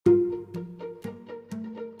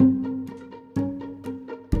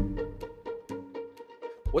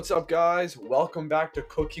What's up, guys? Welcome back to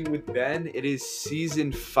Cooking with Ben. It is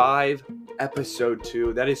season 5, episode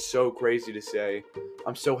 2. That is so crazy to say.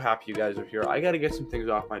 I'm so happy you guys are here. I gotta get some things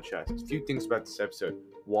off my chest. A few things about this episode.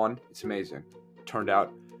 One, it's amazing. It turned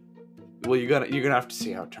out. Well, you're gonna have to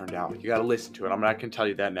see how it turned out. You gotta listen to it. I'm not gonna tell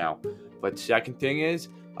you that now. But second thing is,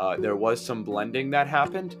 there was some blending that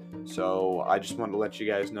happened. So I just wanted to let you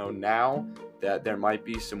guys know now that there might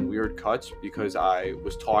be some weird cuts because I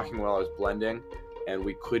was talking while I was blending and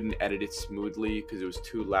we couldn't edit it smoothly because it was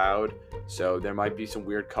too loud. So there might be some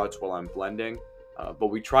weird cuts while I'm blending,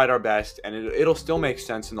 but we tried our best, and it'll still make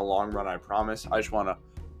sense in the long run, I promise. I just want to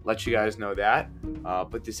let you guys know that.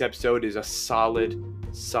 But this episode is a solid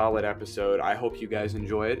episode. I hope you guys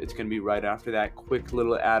enjoy it. It's going to be right after that quick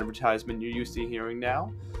little advertisement you're used to hearing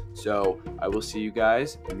now. So I will see you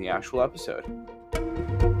guys in the actual episode.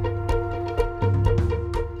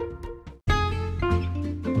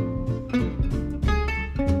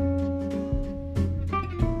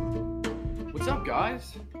 What's up,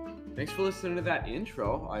 guys? Thanks for listening to that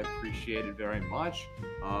intro. I appreciate it very much.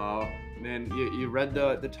 Man, you read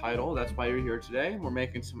the title. That's why you're here today. We're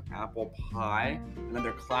making some apple pie,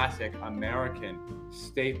 another classic American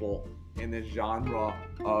staple in the genre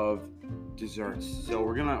of desserts. So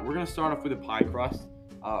we're gonna start off with a pie crust.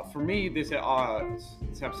 For me, this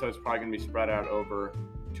episode is probably gonna be spread out over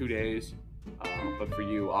 2 days, but for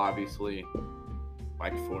you, obviously,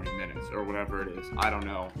 like 40 minutes or whatever it is. I don't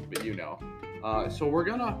know, but you know. So we're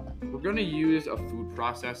gonna use a food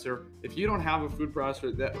processor. If you don't have a food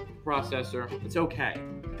processor, it's okay.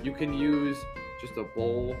 You can use just a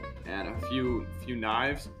bowl and a few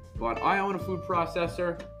knives. But I own a food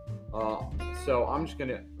processor, so I'm just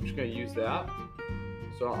gonna use that.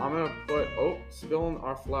 So I'm gonna put spilling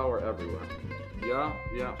our flour everywhere. Yeah,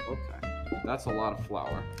 okay. That's a lot of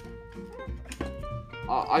flour.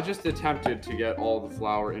 I just attempted to get all the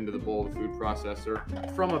flour into the bowl of the food processor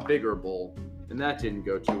from a bigger bowl, and that didn't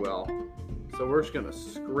go too well. So we're just gonna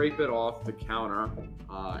scrape it off the counter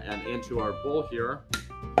and into our bowl here.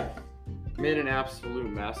 Made an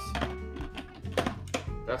absolute mess.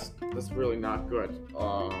 That's really not good.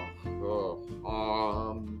 I'm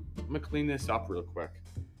gonna clean this up real quick.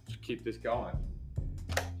 Just keep this going.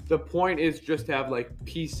 The point is just to have like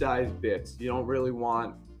pea-sized bits. You don't really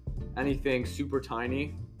want anything super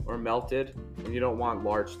tiny or melted, and you don't want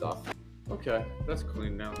large stuff. Okay, that's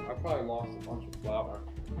clean now. I probably lost a bunch of flour.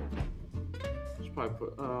 Should probably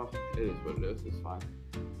put, it is what it is, it's fine.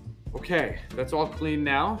 Okay, that's all clean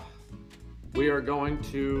now. We are going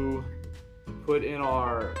to put in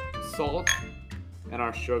our salt and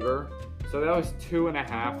our sugar. So that was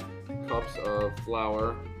 2.5 cups of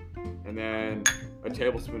flour, and then a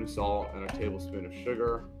tablespoon of salt and a tablespoon of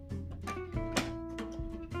sugar.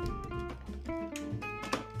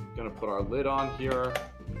 Gonna put our lid on here,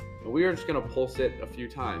 and we are just gonna pulse it a few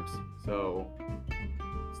times. So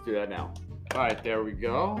let's do that now. All right, there we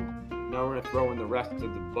go. Now we're gonna throw in the rest of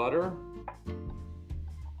the butter.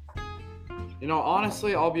 You know,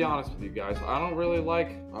 honestly, I'll be honest with you guys. I'm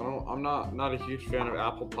not a huge fan of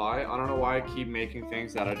apple pie. I don't know why I keep making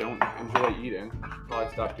things that I don't enjoy eating. I should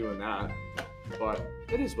probably stop doing that. But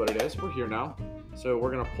it is what it is. We're here now. So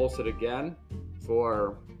we're gonna pulse it again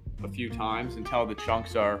for a few times until the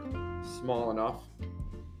chunks are small enough.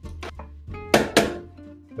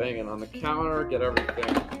 Bang it on the counter, get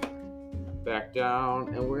everything back down,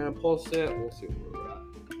 and we're gonna pulse it. We'll see where we're at.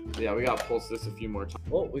 Yeah, we gotta pulse this a few more times.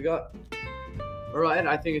 All right,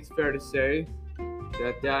 I think it's fair to say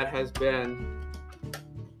that has been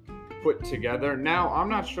put together. Now, I'm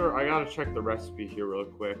not sure, I gotta check the recipe here real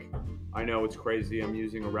quick. I know it's crazy, I'm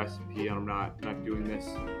using a recipe and I'm not doing this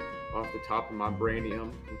off the top of my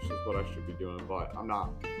brainium, which is what I should be doing, but I'm not.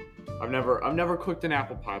 I've never cooked an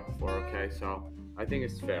apple pie before, okay, so I think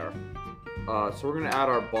it's fair. So we're gonna add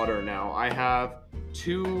our butter now. I have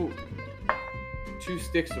two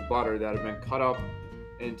sticks of butter that have been cut up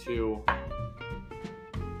into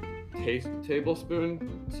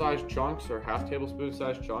tablespoon sized chunks or half tablespoon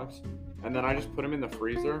sized chunks, and then I just put them in the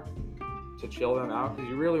freezer to chill them out because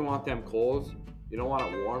you really want them cold. You don't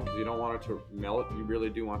want it warm because you don't want it to melt. You really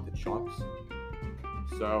do want the chunks.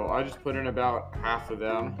 So I just put in about half of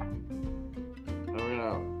them.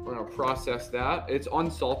 And we're gonna process that. It's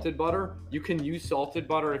unsalted butter. You can use salted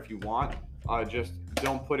butter if you want. Just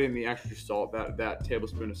don't put in the extra salt, that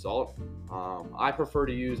tablespoon of salt. I prefer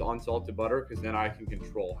to use unsalted butter because then I can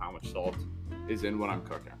control how much salt is in what I'm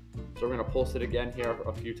cooking. So we're gonna pulse it again here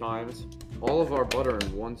a few times. All of our butter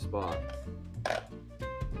in one spot.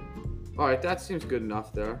 All right, that seems good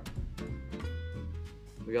enough there.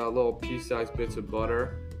 We got little pea-sized bits of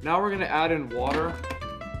butter. Now we're gonna add in water.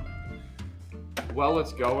 well,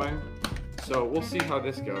 it's going. So we'll see how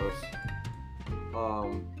this goes.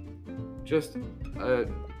 Just a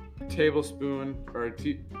tablespoon or a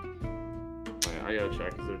tea. I gotta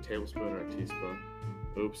check. Is it a tablespoon or a teaspoon?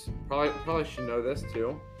 Oops. Probably should know this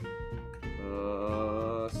too.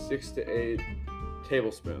 6 to 8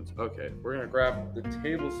 tablespoons. Okay, we're gonna grab the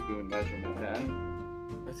tablespoon measurement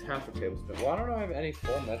then. That's half a tablespoon. Well, I don't know if I have any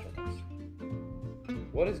full measurements.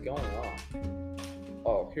 What is going on?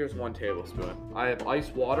 Oh, here's 1 tablespoon. I have ice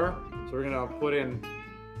water, so we're gonna put in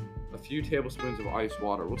a few tablespoons of ice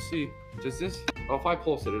water. We'll see. Does this? Oh, if I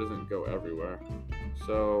pulse it, it doesn't go everywhere.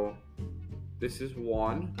 So this is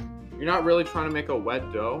 1. You're not really trying to make a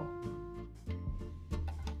wet dough.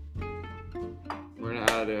 We're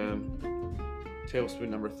gonna add in tablespoon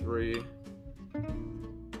number 3,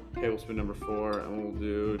 tablespoon number 4, and we'll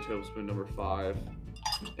do tablespoon number 5,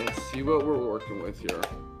 and see what we're working with here.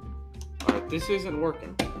 All right, this isn't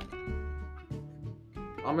working.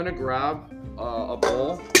 I'm gonna grab a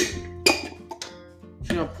bowl. I'm just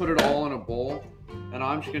gonna put it all in a bowl, and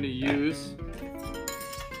I'm just gonna use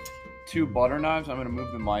 2 butter knives. I'm gonna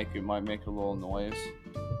move the mic, it might make a little noise.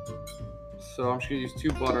 So I'm just gonna use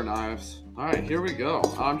 2 butter knives. All right, here we go.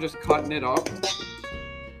 I'm just cutting it up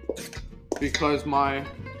because my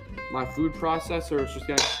food processor is just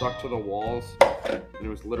getting stuck to the walls and it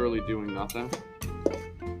was literally doing nothing.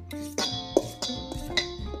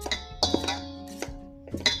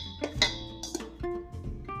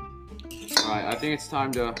 All right, I think it's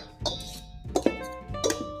time to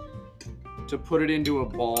put it into a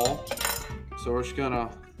ball. So we're just gonna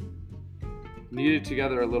knead it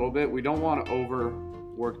together a little bit. We don't want to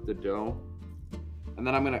overwork the dough. And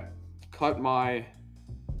then I'm gonna cut my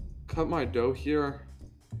dough here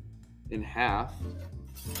in half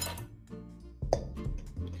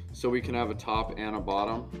so we can have a top and a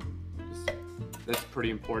bottom. That's pretty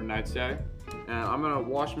important, I'd say. And I'm gonna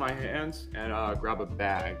wash my hands and grab a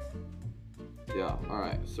bag. Yeah, all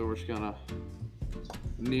right, so we're just gonna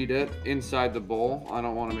knead it inside the bowl. I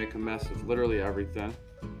don't want to make a mess of literally everything.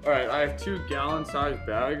 All right, I have 2 gallon-sized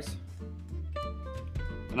bags,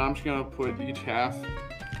 and I'm just gonna put each half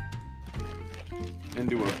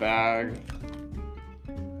into a bag,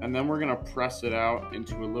 and then we're gonna press it out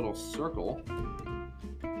into a little circle.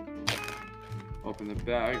 Open the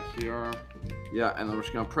bag here. Yeah, and then we're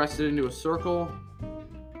just gonna press it into a circle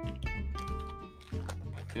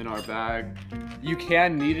in our bag. You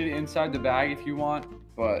can knead it inside the bag if you want,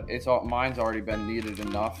 but mine's already been kneaded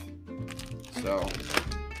enough. So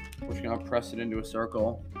we're just gonna press it into a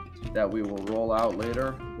circle that we will roll out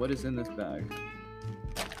later. What is in this bag?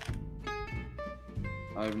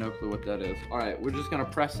 I have no clue what that is. All right, we're just gonna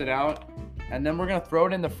press it out, and then we're gonna throw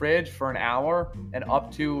it in the fridge for an hour and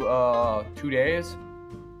up to 2 days.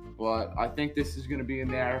 But I think this is gonna be in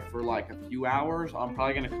there for like a few hours. I'm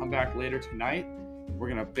probably gonna come back later tonight. We're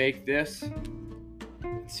gonna bake this,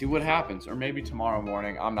 see what happens, or maybe tomorrow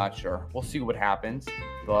morning. I'm not sure. We'll see what happens.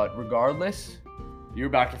 But regardless, you're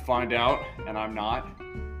about to find out, and I'm not.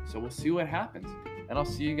 So we'll see what happens, and I'll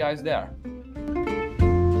see you guys there.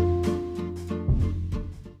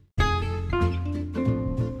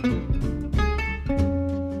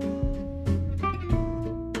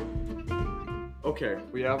 Okay,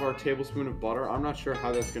 we have our tablespoon of butter. I'm not sure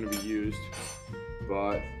how that's going to be used,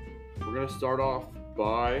 but we're going to start off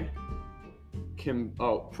by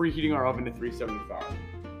preheating our oven to 375.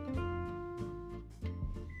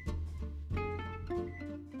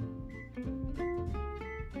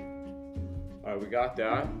 All right, we got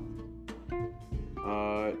that.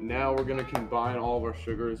 Now we're going to combine all of our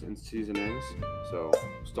sugars and seasonings. So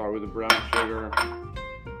start with the brown sugar,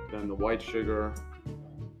 then the white sugar,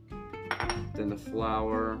 then the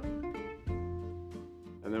flour,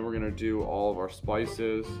 and then we're gonna do all of our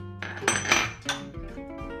spices.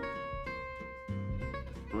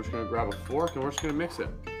 We're just gonna grab a fork and we're just gonna mix it.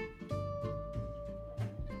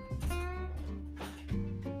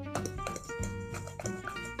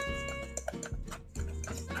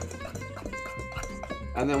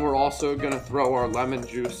 And then we're also gonna throw our lemon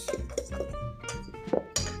juice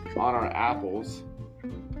on our apples.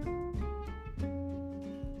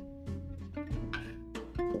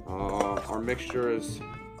 Our mixture is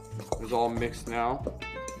all mixed now,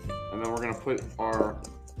 and then we're gonna put our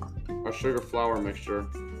sugar flour mixture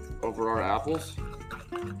over our apples,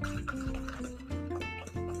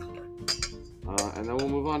 and then we'll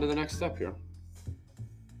move on to the next step here.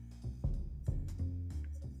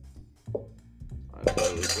 All right,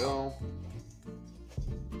 there we go.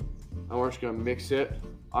 And we're just gonna mix it.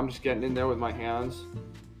 I'm just getting in there with my hands,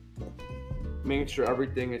 making sure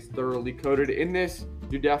everything is thoroughly coated. In this,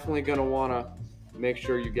 you're definitely gonna wanna make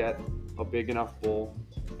sure you get a big enough bowl.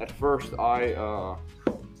 At first, I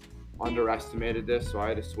underestimated this, so I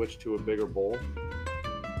had to switch to a bigger bowl.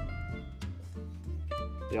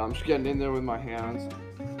 Yeah, I'm just getting in there with my hands,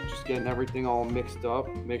 just getting everything all mixed up.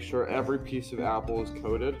 Make sure every piece of apple is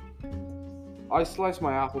coated. I slice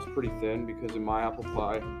my apples pretty thin because in my apple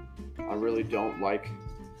pie, I really don't like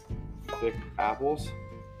thick apples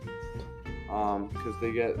because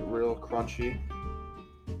they get real crunchy.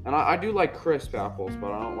 And I do like crisp apples,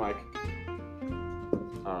 but I don't like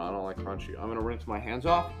crunchy. I'm gonna rinse my hands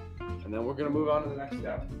off, and then we're gonna move on to the next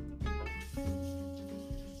step.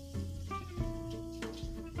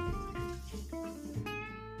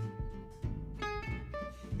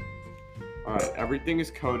 All right, everything is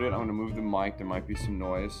coated. I'm gonna move the mic. There might be some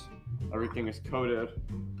noise. Everything is coated.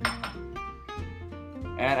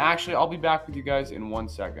 And actually, I'll be back with you guys in 1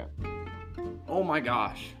 second. Oh my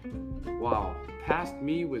gosh. Wow. Past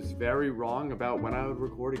me was very wrong about when I would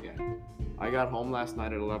record again. I got home last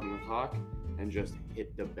night at 11 o'clock and just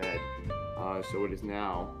hit the bed. So it is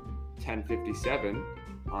now 10:57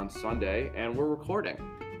 on Sunday, and we're recording.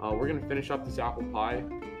 We're gonna finish up this apple pie.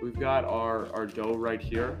 We've got our dough right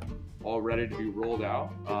here, all ready to be rolled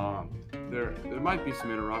out. There might be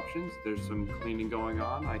some interruptions. There's some cleaning going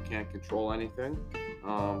on. I can't control anything.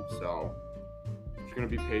 So just gonna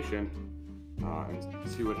be patient and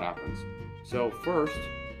see what happens. So first,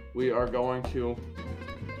 we are going to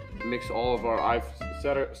mix all of our, I've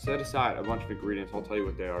set aside a bunch of ingredients. I'll tell you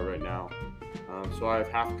what they are right now. So I have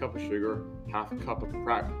half a cup of sugar, half a cup of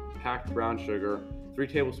packed brown sugar, 3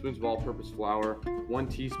 tablespoons of all-purpose flour, 1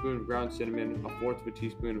 teaspoon of ground cinnamon, 1/4 of a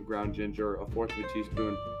teaspoon of ground ginger, 1/4 of a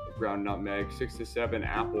teaspoon of ground nutmeg, 6 to 7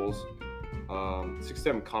 apples, 6 to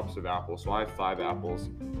 7 cups of apples. So I have 5 apples,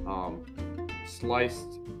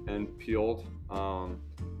 sliced and peeled,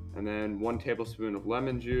 and then 1 tablespoon of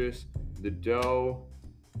lemon juice, the dough,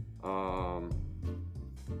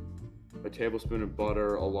 a tablespoon of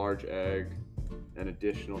butter, a large egg, and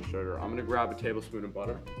additional sugar. I'm gonna grab a tablespoon of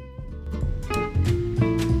butter.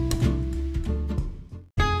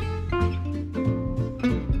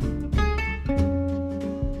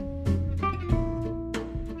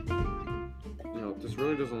 This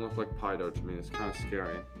really doesn't look like pie dough to me. It's kind of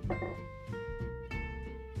scary. All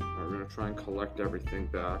right, we're gonna try and collect everything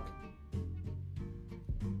back.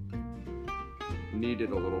 Knead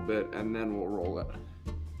it a little bit, and then we'll roll it.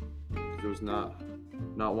 It was not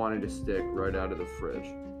wanting to stick right out of the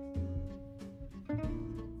fridge.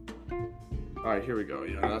 All right, here we go.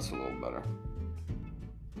 Yeah, that's a little better.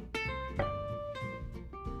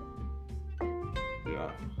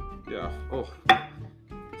 Yeah. Oh,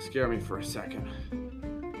 scare me for a second.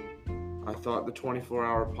 I thought the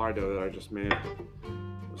 24-hour pie dough that I just made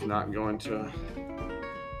was not going to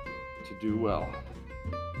do well.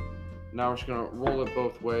 Now we're just gonna roll it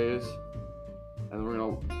both ways, and we're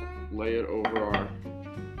gonna lay it over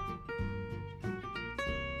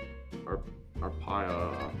our pie,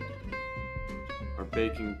 our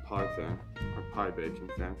baking pie thing, our pie baking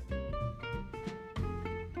thing.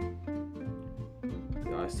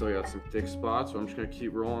 Yeah, I still got some thick spots, so I'm just gonna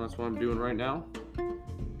keep rolling. That's what I'm doing right now.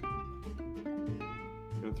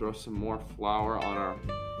 Gonna throw some more flour on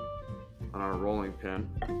our rolling pin.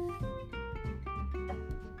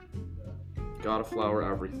 Gotta flour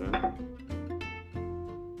everything. All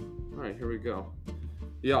right, here we go.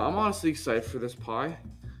 Yeah, I'm honestly excited for this pie.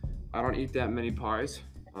 I don't eat that many pies,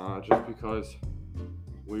 just because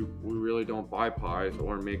we really don't buy pies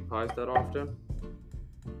or make pies that often.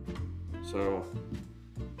 So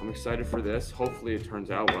I'm excited for this. Hopefully it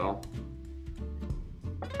turns out well.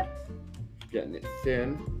 Getting it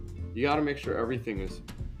thin. You gotta make sure everything is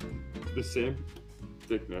the same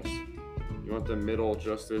thickness. You want the middle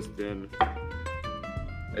just as thin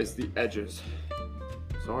as the edges.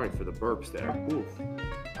 Sorry for the burps there. Oof. All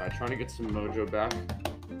right, trying to get some mojo back.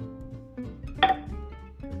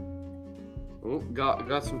 Oh,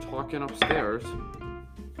 got some talking upstairs. Just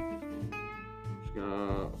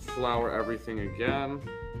gonna flour everything again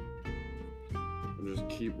and just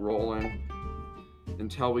keep rolling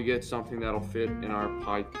until we get something that'll fit in our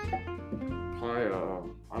pie.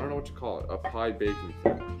 I don't know what to call it. A pie baking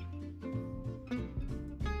thing.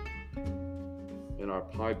 In our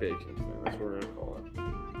pie baking thing. That's what we're gonna call it.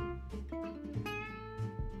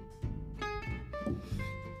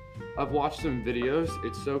 I've watched some videos.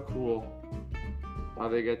 It's so cool how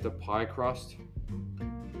they get the pie crust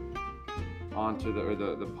onto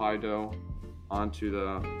the pie dough onto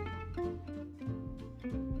the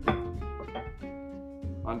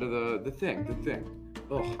thing.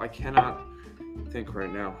 Oh, I cannot think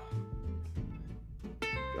right now.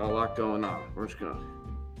 Got a lot going on. We're just gonna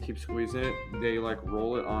Keep squeezing it. They like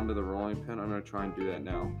roll it onto the rolling pin. I'm gonna try and do that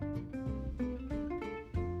now.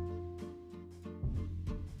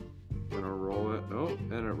 Gonna roll it. Oh,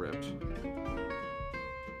 and it ripped.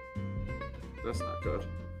 That's not good.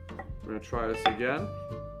 We're gonna try this again.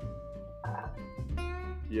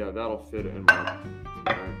 Yeah, that'll fit in my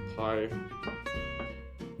pie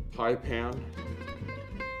pan.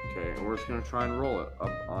 Okay, and we're just gonna try and roll it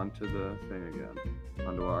up onto the thing again.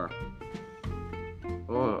 Onto our...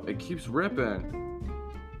 Oh, it keeps ripping.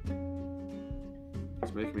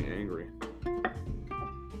 It's making me angry.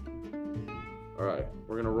 Alright,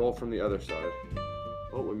 we're gonna roll from the other side.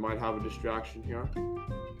 Oh, we might have a distraction here.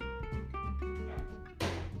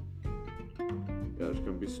 Yeah, there's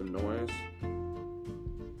gonna be some noise.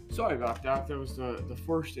 Sorry about that. That was the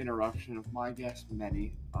first interruption of my guess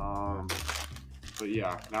many. But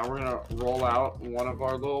yeah, now we're gonna roll out one of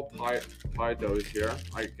our little pie doughs here.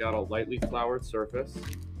 I got a lightly floured surface.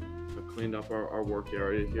 I cleaned up our work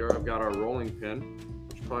area here. I've got our rolling pin,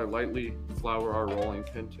 which probably lightly flour our rolling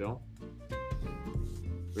pin too.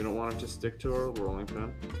 We don't want it to stick to our rolling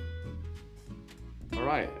pin. All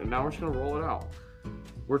right, and now we're just gonna roll it out.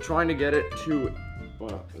 We're trying to get it to,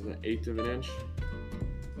 what is it, 1/8 of an inch?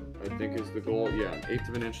 I think is the goal. Yeah, 1/8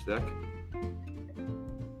 of an inch thick.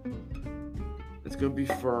 It's gonna be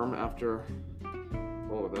firm after.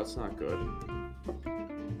 Oh, that's not good.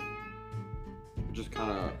 It just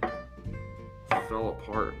kind of fell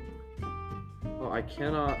apart. Oh, I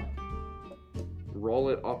cannot roll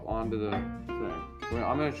it up onto the thing.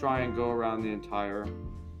 I'm gonna try and go around the entire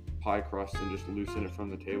pie crust and just loosen it from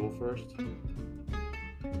the table first.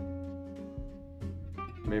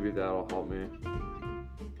 Maybe that'll help me.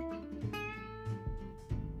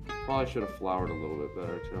 Probably should have floured a little bit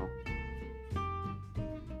better too.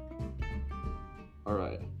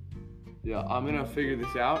 Alright. Yeah, I'm gonna figure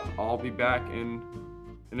this out. I'll be back in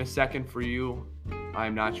a second for you.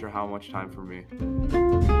 I'm not sure how much time for me.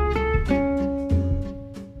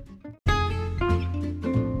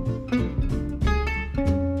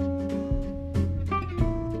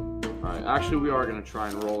 Alright, actually we are gonna try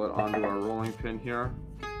and roll it onto our rolling pin here.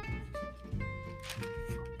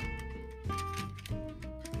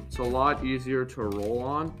 It's a lot easier to roll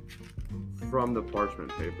on from the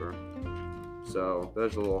parchment paper. So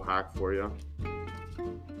there's a little hack for you.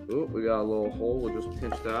 Ooh, we got a little hole. We'll just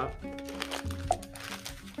pinch that.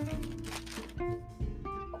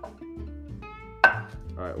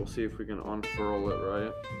 All right, we'll see if we can unfurl it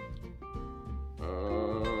right.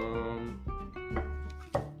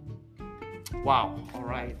 Wow. All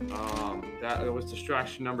right. That was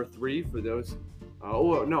distraction number 3 for those.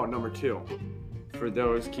 Oh no, number 2 for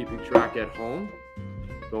those keeping track at home.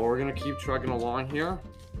 So we're gonna keep trucking along here.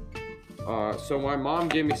 So my mom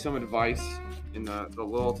gave me some advice in the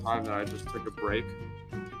little time that I just took a break.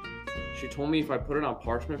 She told me if I put it on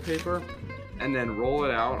parchment paper and then roll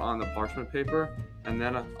it out on the parchment paper and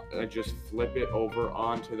then I just flip it over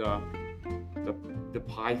onto the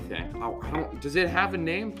pie thing. I don't. Does it have a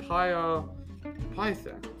name? Pie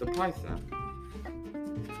thing. The pie thing.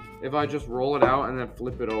 If I just roll it out and then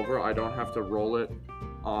flip it over, I don't have to roll it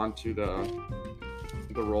onto the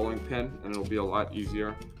rolling pin, and it'll be a lot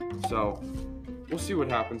easier. So we'll see what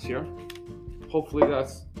happens here. Hopefully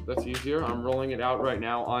that's easier. I'm rolling it out right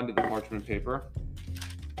now onto the parchment paper.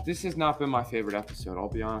 This has not been my favorite episode, I'll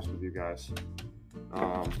be honest with you guys.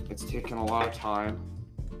 It's taken a lot of time,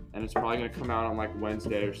 and it's probably gonna come out on like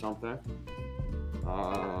Wednesday or something.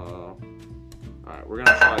 Alright, we're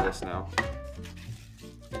gonna try this now.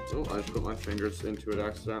 Oh, I just put my fingers into it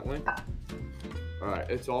accidentally.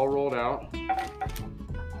 Alright, it's all rolled out.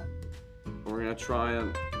 We're gonna try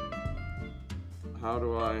and,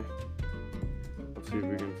 let's see if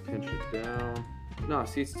we can pinch it down. No,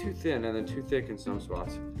 see, it's too thin and then too thick in some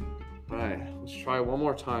spots. Alright, let's try one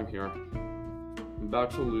more time here. I'm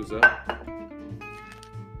about to lose it.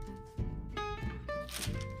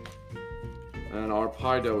 And our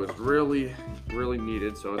pie dough is really, really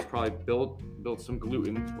kneaded, so it's probably built some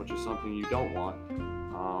gluten, which is something you don't want.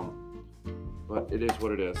 But it is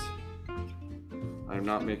what it is. I'm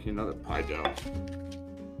not making another pie dough.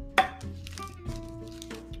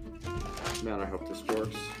 Man, I hope this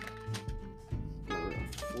works. We're gonna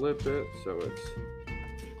flip it so we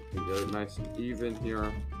get it nice and even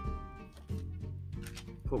here.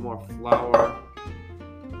 Put more flour.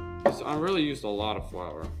 I really used a lot of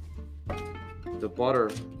flour. The butter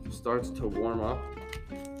starts to warm up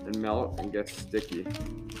and melt and gets sticky.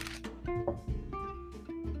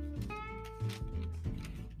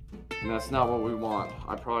 And that's not what we want.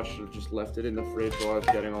 I probably should have just left it in the fridge while I was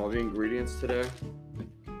getting all the ingredients today.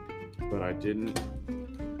 But I didn't.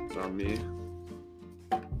 It's on me.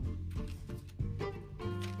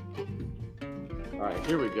 Alright,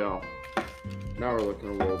 here we go. Now we're looking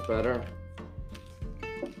a little better.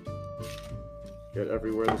 Get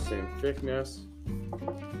everywhere the same thickness.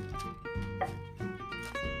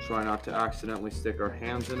 Try not to accidentally stick our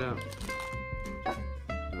hands in it.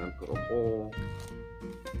 And then put a hole.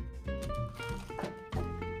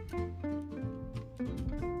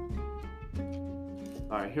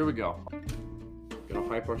 Alright, here we go. Gonna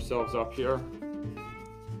hype ourselves up here.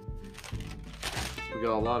 We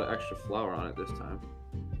got a lot of extra flour on it this time.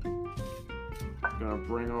 Gonna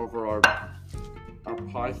bring over our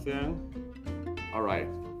pie thing. Alright.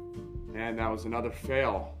 And that was another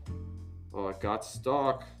fail. Oh, it got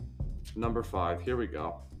stuck. Number 5. Here we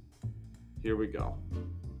go. Here we go.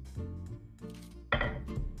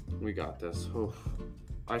 We got this. Oof.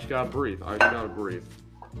 I just gotta breathe. I just gotta breathe.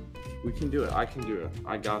 We can do it. I can do it.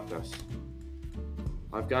 I got this.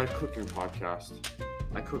 I've got a cooking podcast.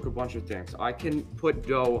 I cook a bunch of things. I can put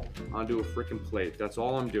dough onto a freaking plate. That's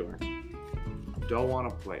all I'm doing. Dough on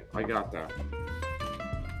a plate. I got that.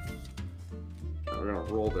 Now we're gonna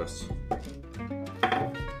roll this.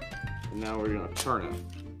 And now we're gonna turn it.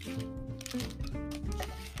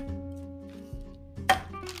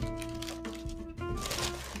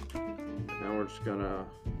 Now we're just gonna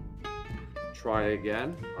try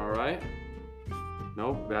again. All right.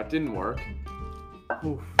 Nope, that didn't work.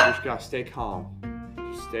 Oof, just gotta stay calm.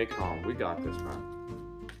 Just stay calm. We got this,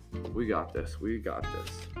 man. We got this. We got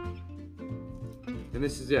this. And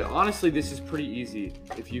this is it. Honestly, this is pretty easy.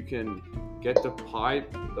 If you can get the pie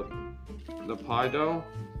dough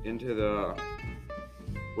into the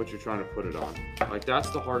what you're trying to put it on. Like, that's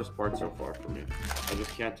the hardest part so far for me. I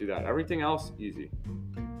just can't do that. Everything else, easy.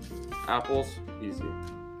 Apples, easy.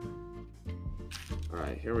 All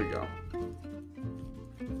right, here we go.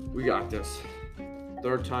 We got this.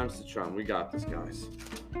 3rd time's the charm. We got this, guys.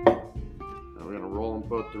 Now we're gonna roll in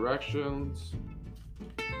both directions.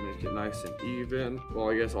 Make it nice and even. Well,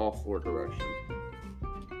 I guess all 4 directions.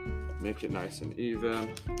 Make it nice and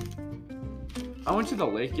even. I went to the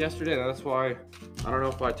lake yesterday. That's why, I don't know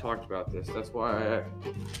if I talked about this. That's why I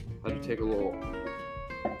had to take a little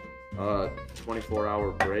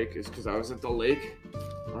 24-hour break, is because I was at the lake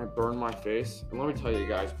and I burned my face. And let me tell you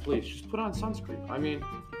guys, please, just put on sunscreen. I mean,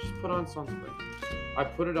 just put on sunscreen. I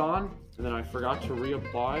put it on and then I forgot to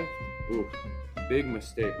reapply. Ooh, big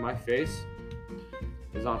mistake. My face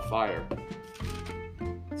is on fire.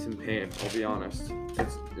 It's in pain, I'll be honest.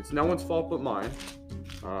 It's no one's fault but mine.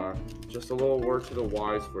 Just a little word to the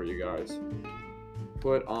wise for you guys.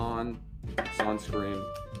 Put on sunscreen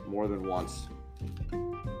more than once.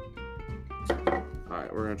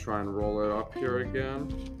 Alright, we're gonna try and roll it up here again.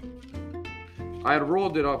 I had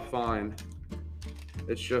rolled it up fine.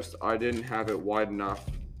 It's just I didn't have it wide enough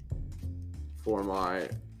for my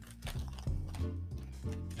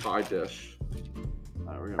pie dish.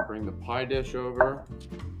 Alright, we're gonna bring the pie dish over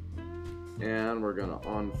and we're gonna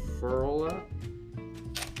unfurl it.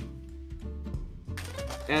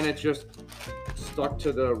 And it just stuck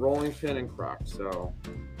to the rolling pin and cracked. So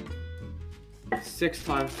 6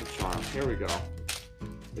 times the charm. Here we go.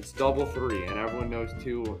 It's double 3, and everyone knows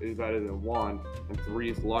 2 is better than 1, and 3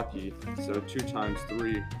 is lucky. So 2 times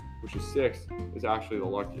 3, which is 6, is actually the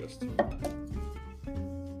luckiest.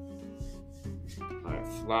 Alright,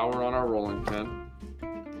 flour on our rolling pin.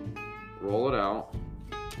 Roll it out.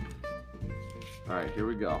 Alright, here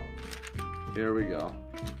we go. Here we go.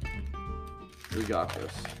 We got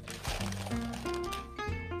this.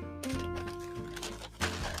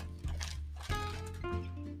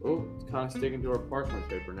 Oh, it's kind of sticking to our parchment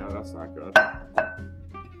paper now. That's not good. I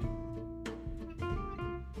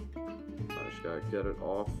just gotta get it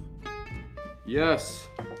off. Yes!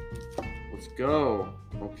 Let's go.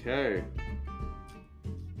 Okay.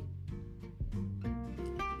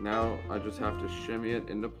 Now I just have to shimmy it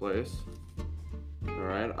into place.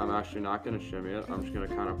 Alright, I'm actually not gonna shimmy it. I'm just gonna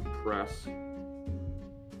kind of press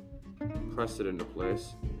it into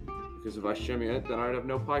place. Because if I shimmy it, then I'd have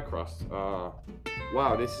no pie crust.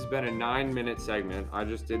 Wow, this has been a 9-minute segment. I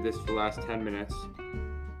just did this for the last 10 minutes.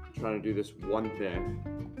 I'm trying to do this one thing.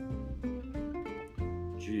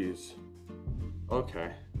 Jeez.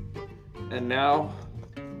 Okay. And now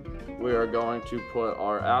we are going to put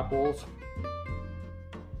our apples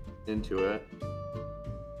into it.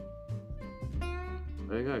 I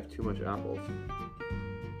think I have too much apples.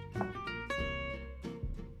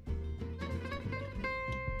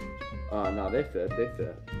 No, they fit.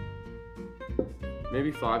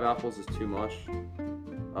 Maybe 5 apples is too much.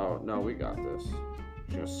 Oh, no, we got this.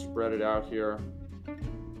 Just gonna spread it out here.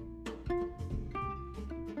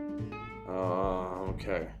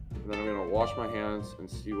 Okay. And then I'm gonna wash my hands and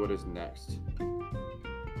see what is next.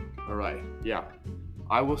 All right, yeah.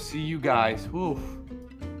 I will see you guys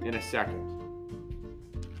in a second.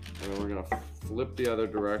 And then we're gonna flip the other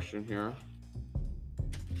direction here.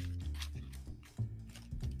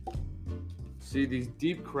 See, these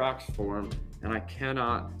deep cracks form, and I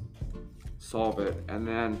cannot solve it, and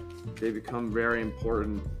then they become very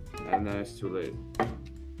important, and then it's too late.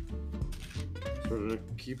 So we're gonna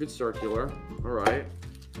keep it circular. All right,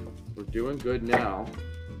 we're doing good now.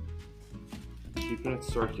 Keeping it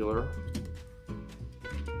circular,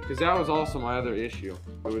 because that was also my other issue.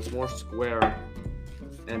 It was more square,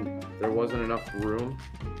 and there wasn't enough room.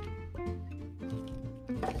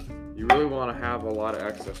 You really want to have a lot of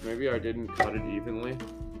excess. Maybe I didn't cut it evenly.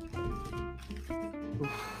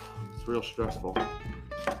 It's real stressful.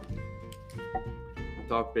 I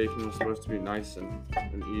thought baking was supposed to be nice and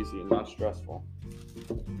easy and not stressful.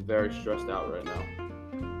 I'm very stressed out right now.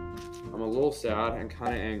 I'm a little sad and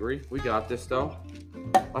kind of angry. We got this though.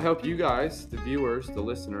 I hope you guys, the viewers, the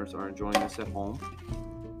listeners, are enjoying this at home.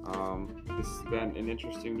 This has been an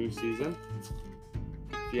interesting new season.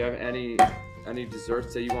 If you have any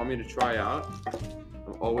desserts that you want me to try out,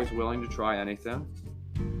 I'm always willing to try anything.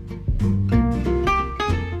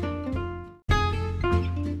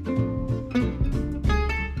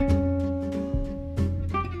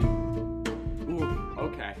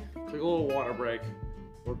 Okay, took a little water break.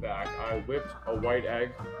 We're back. I whipped a white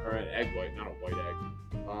egg, or an egg white, not a white egg.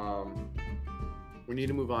 We need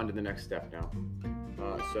to move on to the next step now.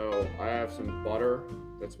 So I have some butter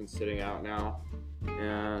that's been sitting out now,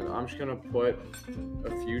 and I'm just gonna put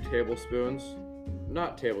a few tablespoons,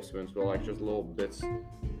 not tablespoons, but like just little bits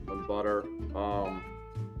of butter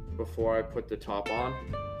before I put the top on.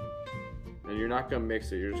 And you're not gonna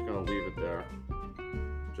mix it, you're just gonna leave it there.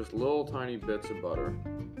 Just little tiny bits of butter.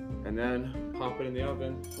 And then pop it in the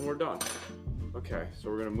oven and we're done. Okay, so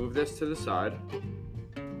we're gonna move this to the side.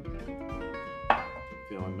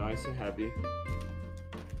 Feeling nice and heavy.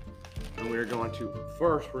 And we're going to,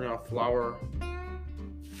 first we're gonna flour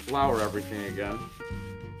everything again.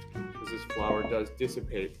 Because this flour does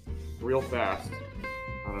dissipate real fast.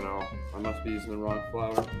 I don't know, I must be using the wrong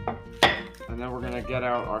flour. And then we're gonna get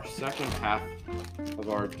out our second half of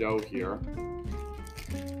our dough here.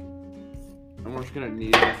 And we're just gonna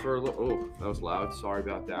knead it for a little, oh, that was loud, sorry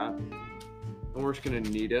about that. And we're just gonna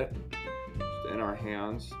knead it just in our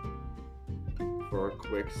hands for a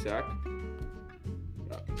quick sec.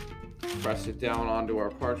 Press it down onto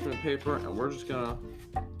our parchment paper and we're just gonna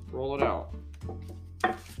roll it out.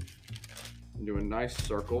 And do a nice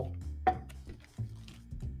circle.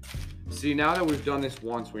 See, now that we've done this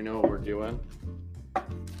once, we know what we're doing.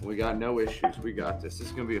 We got no issues, we got this. This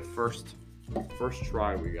is gonna be a first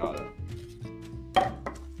try, we got it.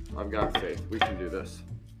 I've got faith, we can do this.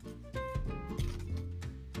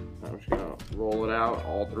 I'm just gonna roll it out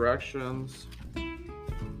all directions.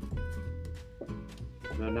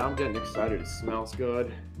 Now I'm getting excited. It smells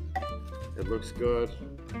good. It looks good.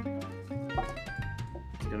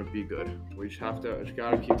 It's gonna be good. We just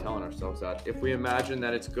gotta keep telling ourselves that. If we imagine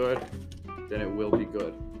that it's good, then it will be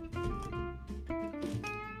good.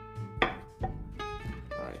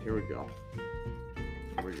 All right, here we go.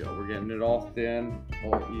 Here we go. We're getting it all thin,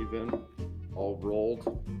 all even, all rolled.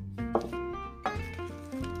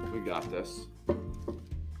 We got this.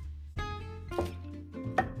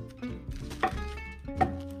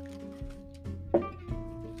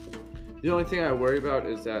 The only thing I worry about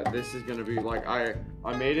is that this is gonna be like, I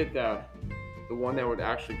made it that the one that would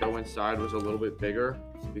actually go inside was a little bit bigger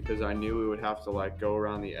because I knew we would have to like go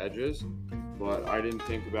around the edges, but I didn't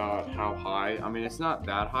think about how high. I mean, it's not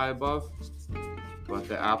that high above, but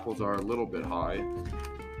the apples are a little bit high,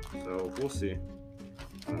 so we'll see.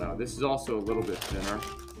 I don't know, this is also a little bit thinner.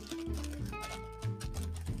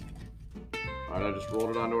 All right, I just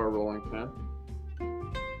rolled it onto our rolling pin.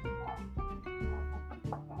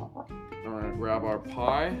 Grab our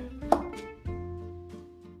pie,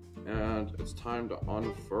 and it's time to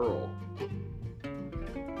unfurl.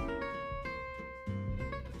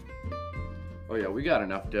 Oh yeah, we got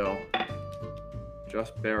enough dough.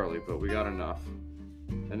 Just barely, but we got enough.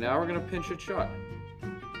 And now we're gonna pinch it shut.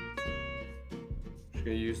 Just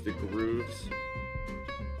gonna use the grooves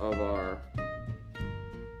of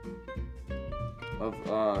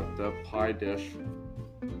the pie dish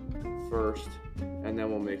first, and then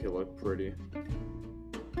we'll make it look pretty.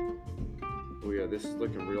 Oh yeah, this is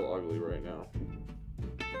looking real ugly right now.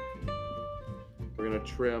 We're gonna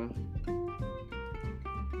trim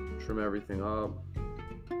everything up.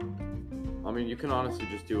 I mean, you can honestly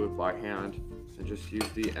just do it by hand and just use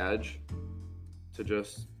the edge to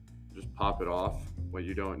just pop it off when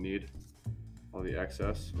you don't need all the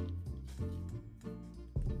excess.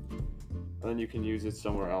 And then you can use it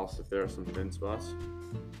somewhere else if there are some thin spots.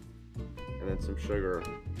 And then some sugar,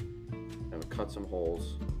 and cut some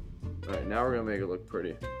holes. All right, now we're gonna make it look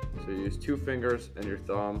pretty. So you use 2 fingers and your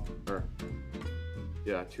thumb, or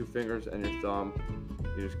yeah, 2 fingers and your thumb.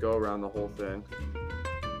 You just go around the whole thing.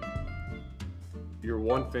 Your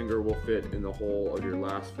 1 finger will fit in the hole of your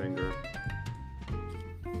last finger.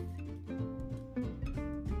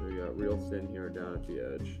 We got real thin here down at the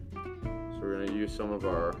edge. So we're gonna use some of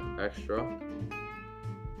our extra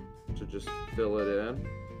to just fill it in.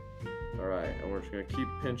 All right, and we're just gonna keep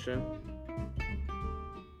pinching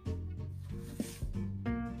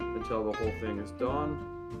until the whole thing is done,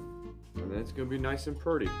 and then it's gonna be nice and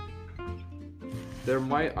pretty. I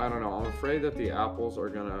don't know, I'm afraid that the apples are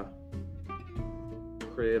gonna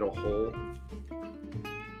create a hole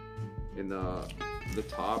in the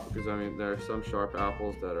top, because I mean there are some sharp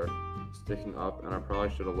apples that are sticking up, and I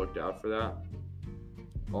probably should have looked out for that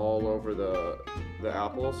all over the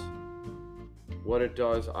apples. What it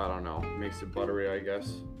does, I don't know, makes it buttery, I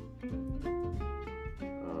guess.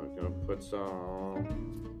 I'm gonna put some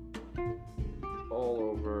all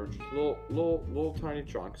over, just little tiny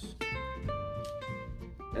chunks.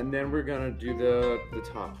 And then we're gonna do the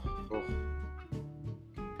top. Oh.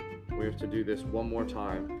 We have to do this one more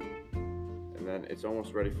time, and then it's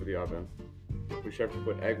almost ready for the oven. We should have to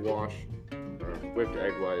put egg wash, or whipped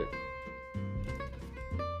egg white.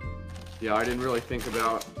 Yeah, I didn't really think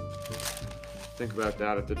about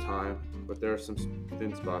that at the time, but there are some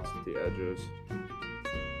thin spots at the edges.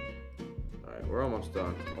 All right, we're almost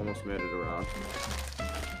done. Almost made it around.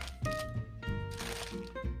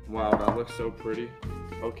 Wow, that looks so pretty.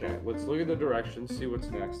 Okay, let's look at the directions, see what's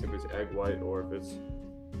next, if it's egg white or if it's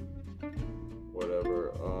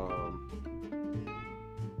whatever.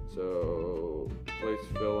 So place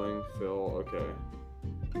filling, fill, okay.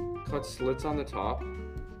 Cut slits on the top.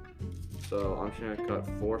 So I'm just gonna cut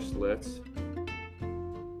 4 slits.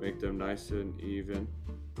 Make them nice and even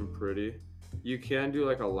and pretty. You can do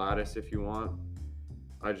like a lattice if you want.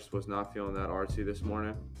 I just was not feeling that artsy this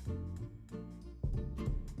morning.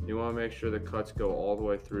 You want to make sure the cuts go all the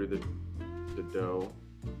way through the dough.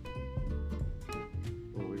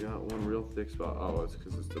 Oh, we got one real thick spot. Oh, it's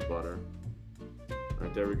because it's the butter. All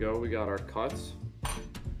right, there we go. We got our cuts.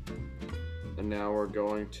 And now we're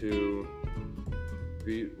going to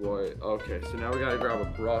beat white. Okay, so now we gotta grab a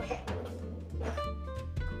brush.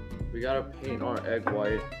 We gotta paint our egg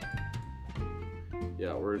white.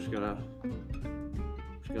 Yeah, we're just gonna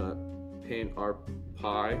paint our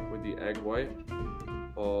pie with the egg white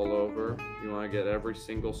all over. You wanna get every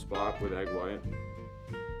single spot with egg white.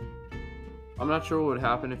 I'm not sure what would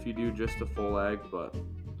happen if you do just a full egg, but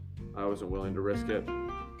I wasn't willing to risk it.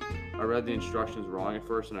 I read the instructions wrong at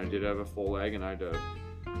first, and I did have a full egg, and I had to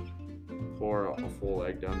pour a full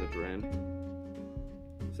egg down the drain.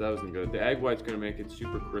 So that wasn't good. The egg white's gonna make it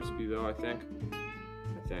super crispy though, I think.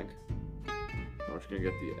 I'm just gonna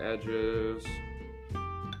get the edges.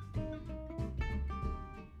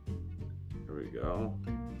 There we go.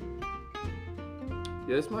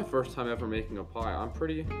 Yeah, this is my first time ever making a pie. I'm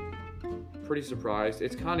pretty surprised.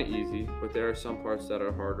 It's kind of easy, but there are some parts that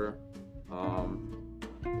are harder.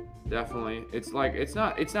 Definitely, it's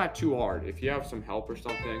not too hard. If you have some help or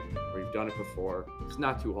something, or you've done it before, it's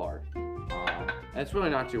not too hard. And it's really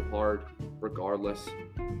not too hard, regardless.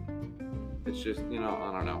 It's just, I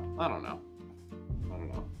don't know.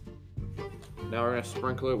 Now we're gonna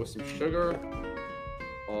sprinkle it with some sugar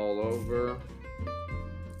all over.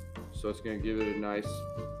 So it's gonna give it a nice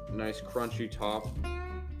crunchy top, a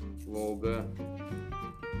little bit.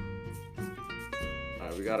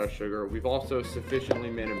 Alright, we got our sugar. We've also sufficiently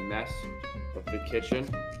made a mess of the kitchen.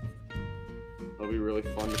 It'll be really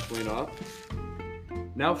fun to clean up.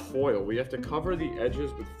 Now foil. We have to cover the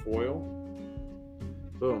edges with foil.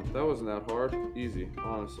 Boom. That wasn't that hard. Easy,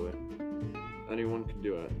 honestly. Anyone can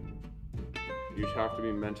do it. You just have to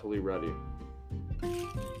be mentally ready.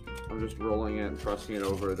 I'm just rolling it and pressing it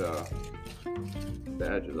over the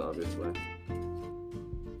edges, obviously.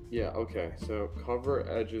 Yeah, okay. So cover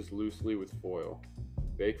edges loosely with foil.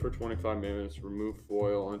 Bake for 25 minutes. Remove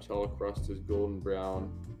foil until the crust is golden brown.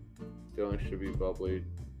 Filling should be bubbly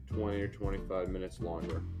 20 or 25 minutes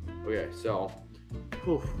longer. Okay, so,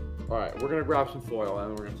 all right, we're gonna grab some foil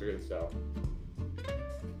and we're gonna figure this out.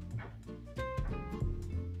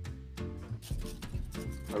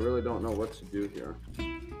 I really don't know what to do here.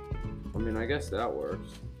 I mean, I guess that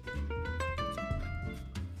works.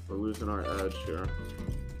 We're losing our edge here.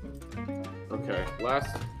 Okay,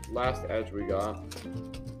 last edge we got.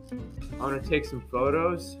 I'm gonna take some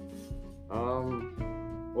photos.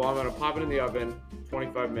 Well, I'm gonna pop it in the oven,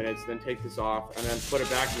 25 minutes, then take this off, and then put it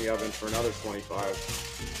back in the oven for another 25.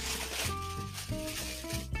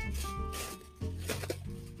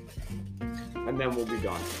 And then we'll be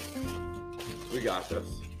done. We got this.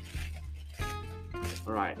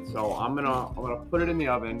 All right, so I'm gonna put it in the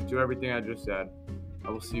oven, do everything I just said.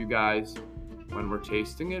 I will see you guys when we're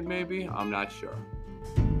tasting it, maybe. I'm not sure.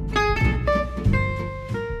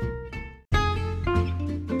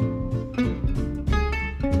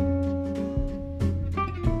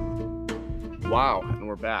 Wow, and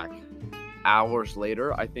we're back. Hours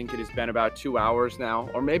later, I think it has been about 2 hours now,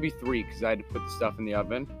 or maybe 3, because I had to put the stuff in the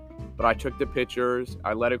oven. But I took the pictures,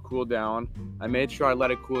 I let it cool down. I made sure I let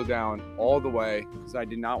it cool down all the way because I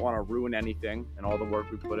did not want to ruin anything and all the work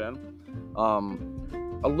we put in.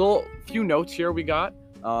 Few notes here we got.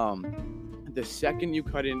 The second you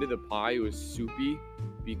cut into the pie, it was soupy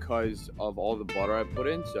because of all the butter I put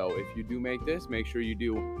in. So if you do make this, make sure you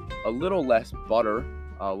do a little less butter.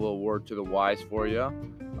 A little word to the wise for you.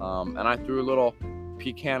 And I threw a little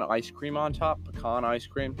pecan ice cream on top. Pecan ice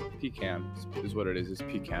cream. Pecan is what it is. It's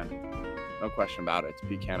pecan. No question about it. It's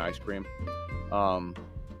pecan ice cream. But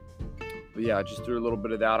yeah, I just threw a little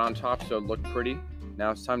bit of that on top so it looked pretty.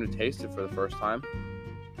 Now it's time to taste it for the first time.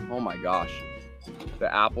 Oh my gosh.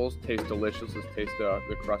 The apples taste delicious. Let's taste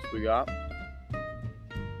the crust we got.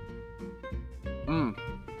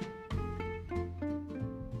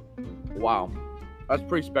 Wow. That's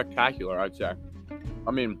pretty spectacular, I'd say.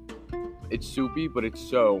 I mean, it's soupy, but it's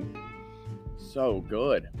so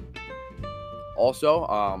good. Also,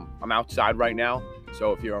 I'm outside right now,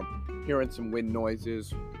 so if you're hearing some wind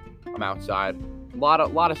noises, I'm outside. A lot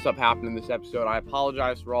of stuff happened in this episode. I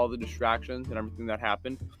apologize for all the distractions and everything that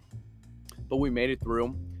happened, but we made it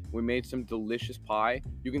through. We made some delicious pie.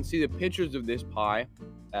 You can see the pictures of this pie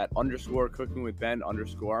at _cookingwithben_ on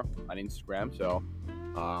Instagram. So,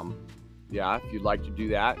 yeah, if you'd like to do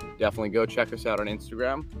that, definitely go check us out on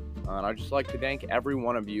Instagram. And I'd just like to thank every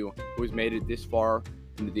one of you who has made it this far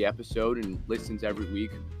into the episode and listens every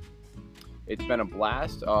week. It's been a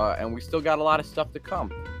blast, and we still got a lot of stuff to come.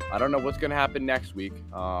 I don't know what's going to happen next week,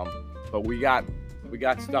 but we got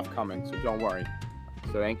stuff coming, so don't worry.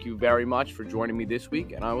 So thank you very much for joining me this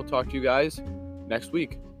week, and I will talk to you guys next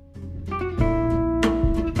week.